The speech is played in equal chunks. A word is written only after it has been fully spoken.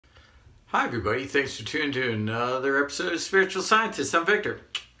Hi everybody, thanks for tuning to another episode of Spiritual Scientist. I'm Victor.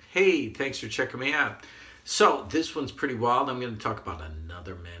 Hey, thanks for checking me out. So this one's pretty wild. I'm going to talk about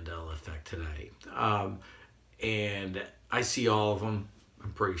another Mandela effect today. And I see all of them.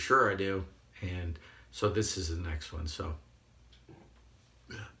 I'm pretty sure I do. And so this is the next one.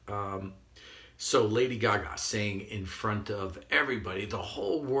 So Lady Gaga sang in front of everybody, the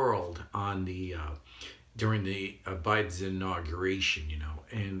whole world, on the during the Biden's inauguration,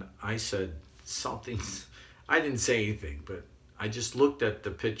 and I said something. I didn't say anything, but I just looked at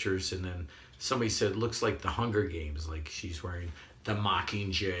the pictures, and then somebody said, looks like the Hunger Games, like she's wearing the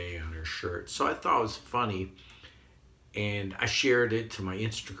Mockingjay on her shirt. So I thought it was funny, and I shared it to my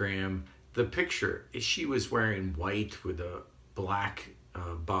Instagram. The picture, she was wearing white with a black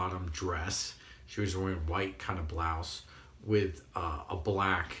bottom dress. She was wearing white kind of blouse with a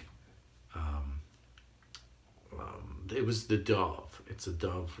black, it was the dove. It's a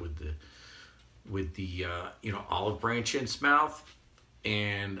dove with the olive branch in its mouth.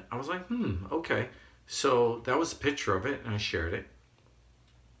 And I was like, okay. So that was a picture of it, and I shared it.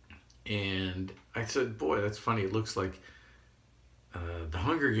 And I said, boy, that's funny. It looks like the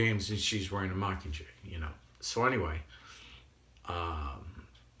Hunger Games, and she's wearing a Mockingjay, So anyway,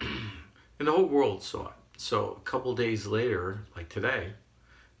 and the whole world saw it. So a couple days later, like today,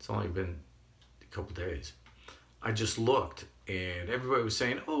 it's only been a couple days, I just looked, and everybody was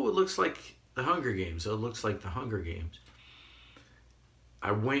saying, oh, it looks like the Hunger Games. Oh, it looks like the Hunger Games.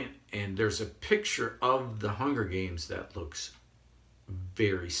 I went, and there's a picture of the Hunger Games that looks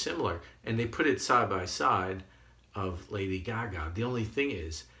very similar. And they put it side by side of Lady Gaga. The only thing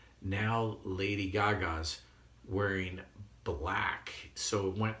is, now Lady Gaga's wearing black.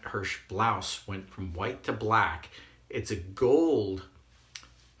 So her blouse went from white to black. It's a gold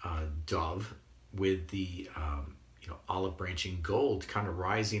dove with the olive branch in gold kind of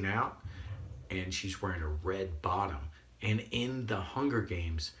rising out, and she's wearing a red bottom. And in the Hunger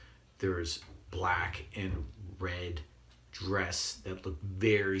Games, there's black and red dress that look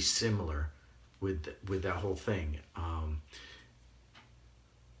very similar with that whole thing,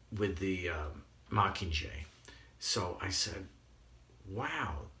 with the Mockingjay. So I said,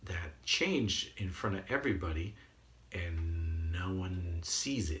 wow, that changed in front of everybody, and no one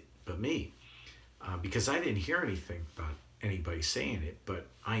sees it but me. Because I didn't hear anything about anybody saying it, but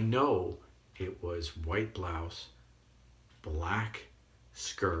I know it was white blouse, black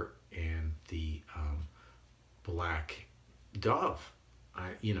skirt, and the black dove.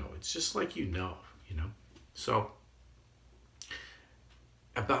 It's just like So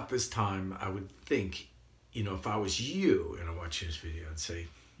about this time, I would think, if I was you and I watched this video, I'd say,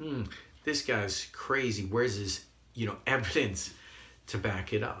 this guy's crazy. Where's his, evidence to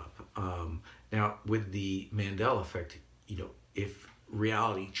back it up? Now, with the Mandela effect, if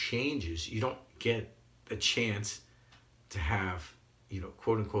reality changes, you don't get a chance to have,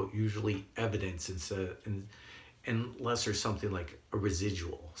 quote unquote, usually evidence unless there's something like a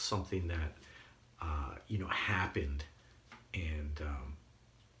residual, something that, happened. And,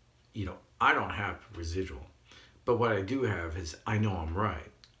 I don't have residual. But what I do have is I know I'm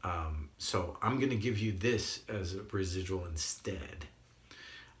right. So I'm going to give you this as a residual instead.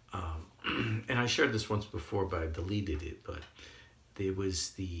 And I shared this once before, but I deleted it. But it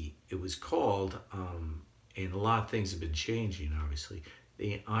was called, and a lot of things have been changing, obviously,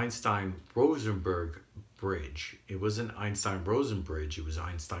 the Einstein-Rosenberg Bridge. It wasn't Einstein-Rosen Bridge, it was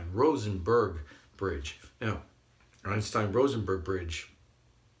Einstein-Rosenberg Bridge. Now, Einstein-Rosenberg Bridge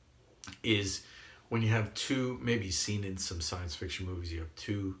is when you have two, maybe seen in some science fiction movies, you have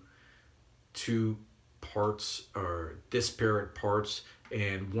two parts or disparate parts,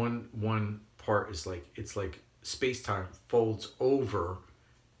 and one part is like, it's like space-time folds over,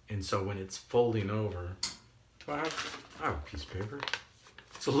 and so when it's folding over, I have a piece of paper.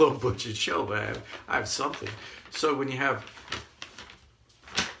 It's a low budget show, but I have something. So when you have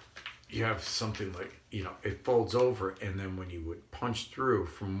something like, it folds over, and then when you would punch through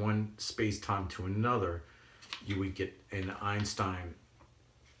from one space-time to another, you would get an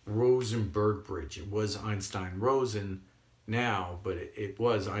Einstein-Rosenberg Bridge. It was Einstein-Rosen now, but it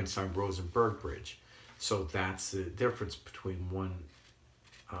was Einstein-Rosenberg Bridge. So that's the difference between one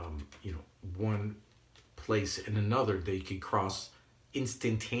place and another. They could cross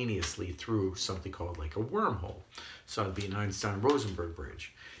instantaneously through something called like a wormhole. So it'd be an Einstein-Rosenberg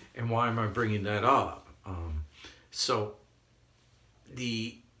Bridge. And why am I bringing that up? So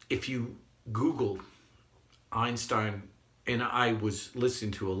if you Google Einstein, and I was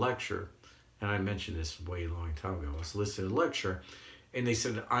listening to a lecture, and I mentioned this way a long time ago. I was listening to a lecture, and they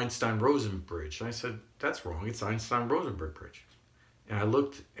said Einstein-Rosen Bridge. And I said, that's wrong. It's Einstein-Rosenberg Bridge. And I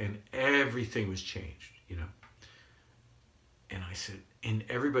looked and everything was changed, you know. And I said, and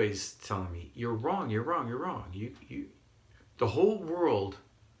everybody's telling me, you're wrong, you're wrong, you're wrong. The whole world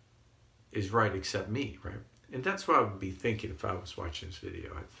is right except me, right? And that's what I would be thinking if I was watching this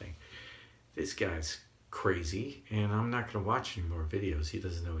video. I'd think, this guy's crazy, and I'm not going to watch any more videos. He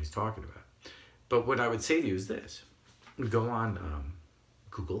doesn't know what he's talking about. But what I would say to you is this. Go on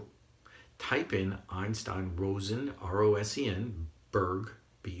Google, type in Einstein Rosen, R-O-S-E-N, Berg,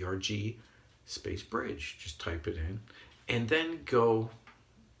 B-R-G, space bridge. Just type it in. And then go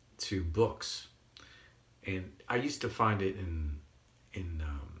to books. And I used to find it in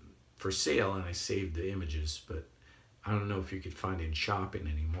for sale, and I saved the images, but I don't know if you could find it in shopping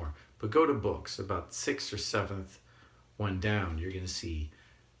anymore. But go to books, about 6th or 7th one down, you're going to see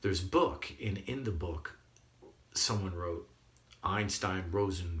there's a book, and in the book, someone wrote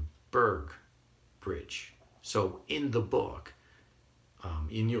Einstein-Rosenberg bridge. So in the book,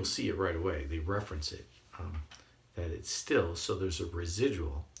 and you'll see it right away, they reference it, that it's still, so there's a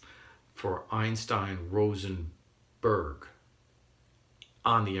residual for Einstein-Rosenberg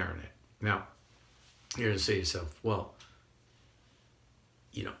on the internet. Now, you're going to say to yourself, well,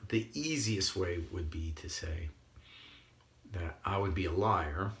 you know, the easiest way would be to say that I would be a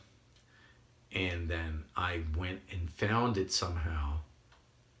liar, and then I went and found it somehow,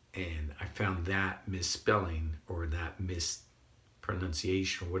 and I found that misspelling or that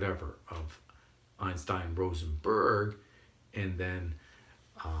mispronunciation or whatever of Einstein-Rosenberg, and then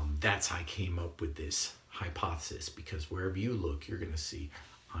that's how I came up with this hypothesis, because wherever you look, you're going to see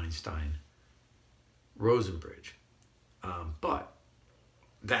Einstein-Rosenbridge. But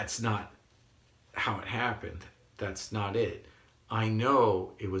that's not how it happened. That's not it. I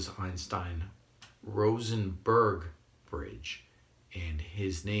know it was Einstein-Rosenberg bridge, and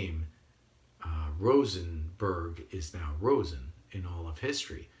his name, Rosenberg, is now Rosen in all of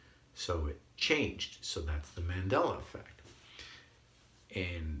history. So it changed. So that's the Mandela effect.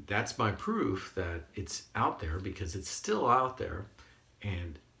 And that's my proof that it's out there, because it's still out there.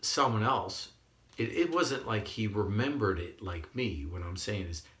 And someone else, it wasn't like he remembered it like me. What I'm saying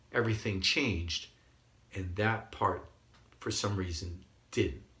is everything changed, and that part, for some reason,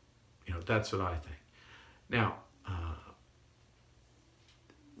 didn't. You know, that's what I think. Now,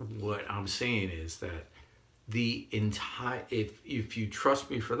 what I'm saying is that the entire, if you trust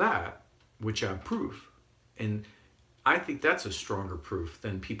me for that, which I have proof, and I think that's a stronger proof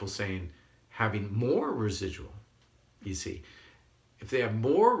than people saying having more residual. You see, if they have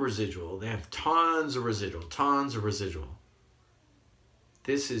more residual, they have tons of residual, tons of residual.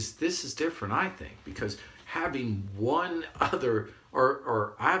 This is different, I think, because having one other,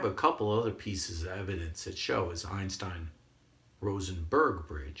 or I have a couple other pieces of evidence that show is Einstein-Rosenberg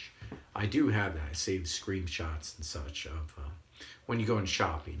bridge. I do have that. I saved screenshots and such of when you go in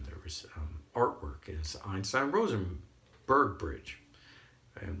shopping, there was artwork. It's Einstein-Rosenberg bridge.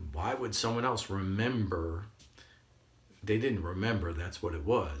 And why would someone else remember? They didn't remember that's what it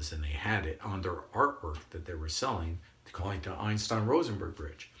was, and they had it on their artwork that they were selling, calling it the Einstein-Rosenberg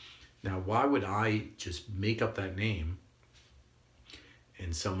bridge. Now, why would I just make up that name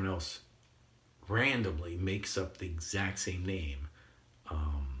and someone else randomly makes up the exact same name?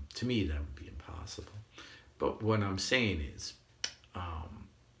 To me, that would be impossible. But what I'm saying is,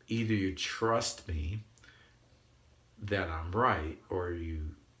 either you trust me that I'm right, or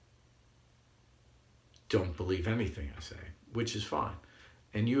you don't believe anything I say, which is fine.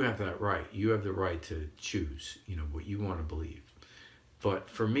 And you have that right. You have the right to choose, you know, what you want to believe. But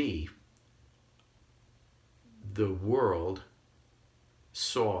for me, the world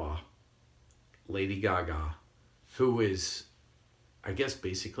saw Lady Gaga, who is, I guess,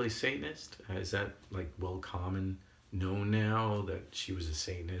 basically Satanist. Is that like well common known now that she was a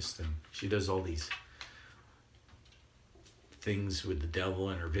Satanist, and she does all these things with the devil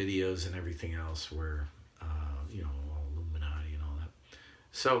in her videos and everything else, where you know, all Illuminati and all that.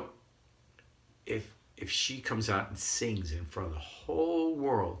 So if she comes out and sings in front of the whole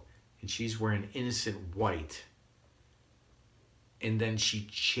world, and she's wearing innocent white, and then she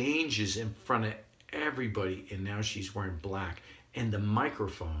changes in front of everybody, and now she's wearing black, and the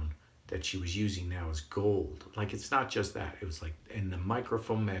microphone that she was using now is gold. Like, it's not just that. It was like, and the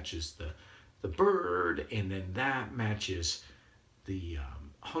microphone matches the bird, and then that matches the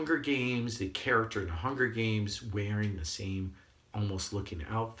Hunger Games, the character in the Hunger Games wearing the same almost looking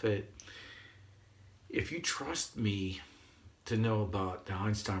outfit. If you trust me to know about the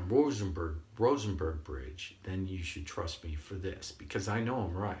Einstein-Rosenberg bridge, then you should trust me for this, because I know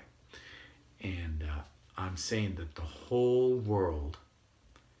I'm right. And I'm saying that the whole world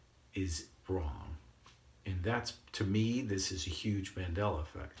is wrong. And that's, to me, this is a huge Mandela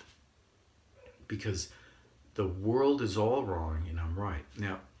effect. Because the world is all wrong and I'm right.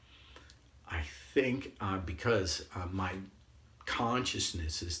 Now, I think because my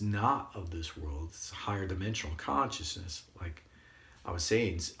consciousness is not of this world, it's a higher dimensional consciousness. Like I was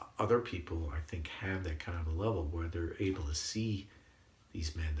saying, other people, I think, have that kind of a level where they're able to see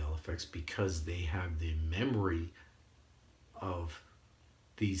these Mandela effects because they have the memory of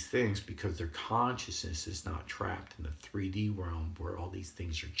these things, because their consciousness is not trapped in the 3D realm where all these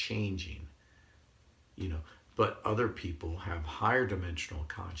things are changing, you know. But other people have higher dimensional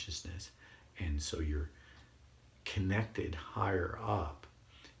consciousness, and so you're connected higher up.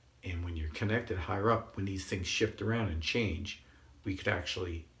 And when you're connected higher up, when these things shift around and change, we could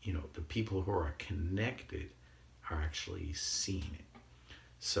actually, you know, the people who are connected are actually seeing it.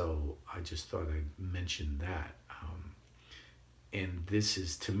 So I just thought I'd mention that. And this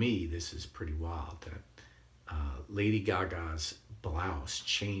is, to me, this is pretty wild that Lady Gaga's blouse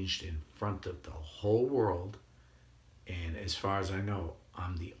changed in front of the whole world. And as far as I know,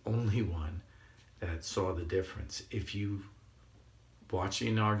 I'm the only one that saw the difference. If you watch the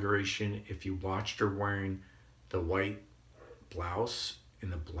inauguration, if you watched her wearing the white blouse in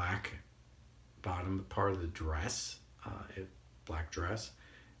the black bottom part of the dress, black dress,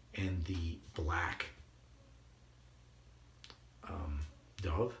 and the black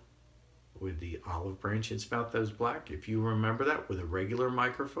dove with the olive branch in its mouth that was black, if you remember that with a regular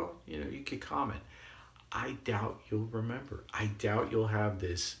microphone, you know, you could comment. I doubt you'll remember. I doubt you'll have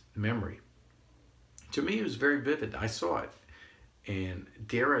this memory. To me, it was very vivid. I saw it. And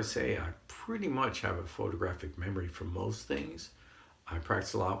dare I say, I pretty much have a photographic memory for most things. I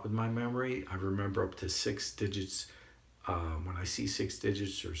practice a lot with my memory. I remember up to 6 digits. When I see 6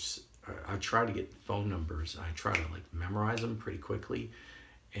 digits, or I try to get phone numbers. I try to like memorize them pretty quickly.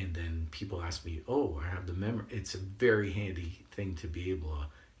 And then people ask me, oh, I have the memory. It's a very handy thing to be able to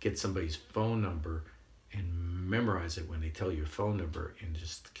get somebody's phone number and memorize it when they tell you a phone number, and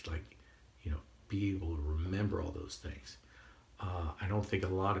just like, you know, be able to remember all those things. I don't think a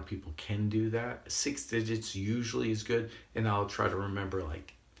lot of people can do that. 6 digits usually is good, and I'll try to remember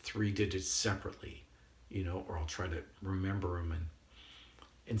like 3 digits separately, you know, or I'll try to remember them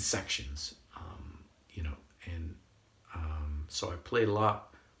in sections, you know, and so I played a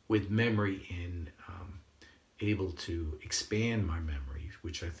lot with memory and able to expand my memory,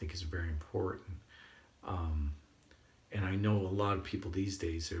 which I think is very important. And I know a lot of people these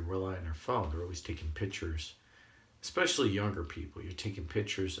days, they rely on their phone. They're always taking pictures, especially younger people. You're taking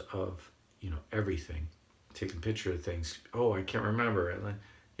pictures of, you know, everything. Taking pictures of things. Oh, I can't remember. And then,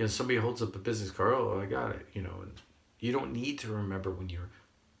 you know, somebody holds up a business card. Oh, I got it. You know, and you don't need to remember when you're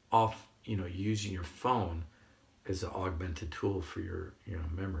off, you know, using your phone as an augmented tool for your, you know,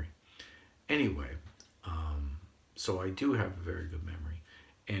 memory. Anyway, so I do have a very good memory.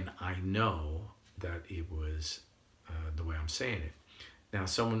 And I know that it was the way I'm saying it. Now,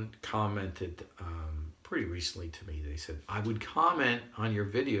 someone commented pretty recently to me. They said, I would comment on your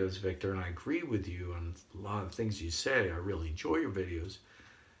videos, Victor, and I agree with you on a lot of things you say. I really enjoy your videos,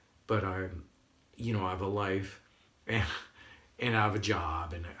 but I'm, you know, I have a life and I have a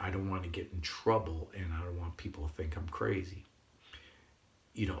job, and I don't want to get in trouble, and I don't want people to think I'm crazy.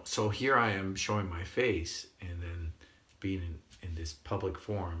 You know, so here I am showing my face and then being in this public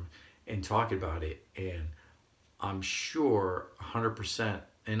forum and talking about it, and I'm sure 100%,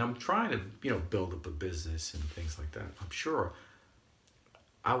 and I'm trying to, you know, build up a business and things like that. I'm sure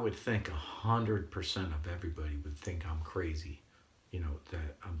I would think 100% of everybody would think I'm crazy, you know,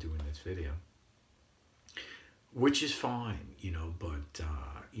 that I'm doing this video, which is fine, you know, but,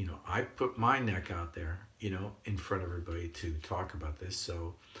 you know, I put my neck out there, you know, in front of everybody to talk about this.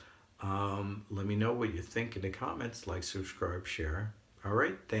 So let me know what you think in the comments. Like, subscribe, share. All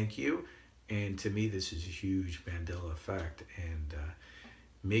right, thank you. And to me, this is a huge Mandela effect. And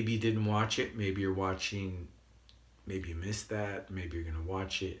maybe you didn't watch it. Maybe you're watching, maybe you missed that. Maybe you're going to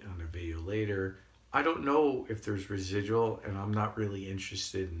watch it on a video later. I don't know if there's residual, and I'm not really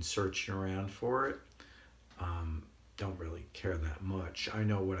interested in searching around for it. Don't really care that much. I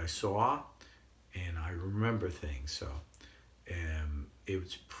know what I saw, and I remember things. So it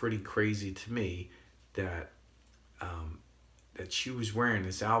was pretty crazy to me that that she was wearing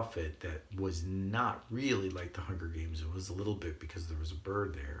this outfit that was not really like the Hunger Games. It was a little bit because there was a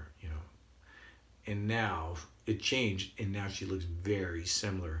bird there, you know. And now it changed, and now she looks very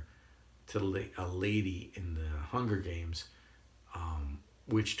similar to a lady in the Hunger Games,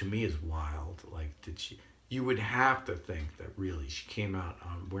 which to me is wild. Like, did she? You would have to think that really she came out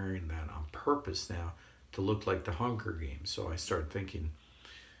on wearing that on purpose now to look like the Hunger Games. So I started thinking,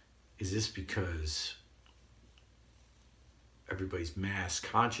 is this because everybody's mass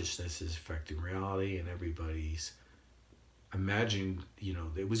consciousness is affecting reality, and everybody's imagining, you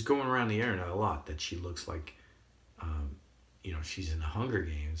know, it was going around the internet a lot that she looks like, you know, she's in the Hunger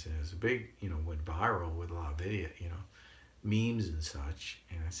Games, and it was a big, you know, went viral with a lot of video, you know, memes and such.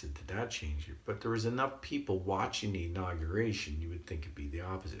 And I said, did that change it? But there was enough people watching the inauguration, you would think it'd be the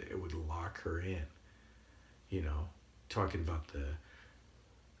opposite. It would lock her in, you know, talking about the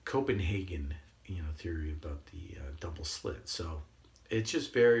Copenhagen, you know, theory about the double slit. So it's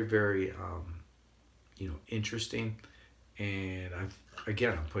just very, very, you know, interesting. And I'm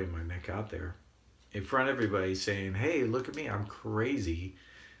putting my neck out there in front of everybody saying, hey, look at me, I'm crazy,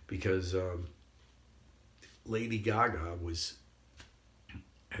 because Lady Gaga was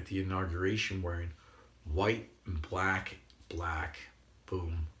at the inauguration wearing white and black,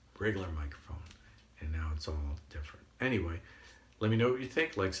 boom, regular microphone. And now it's all different. Anyway, let me know what you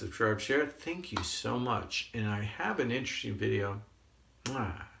think. Like, subscribe, share. Thank you so much. And I have an interesting video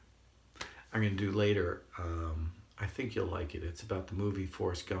I'm going to do later. I think you'll like it. It's about the movie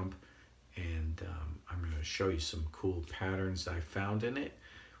Forrest Gump. And I'm going to show you some cool patterns that I found in it.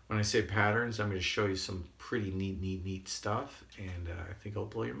 When I say patterns, I'm going to show you some pretty neat stuff. And I think it'll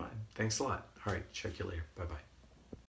blow your mind. Thanks a lot. All right, check you later. Bye-bye.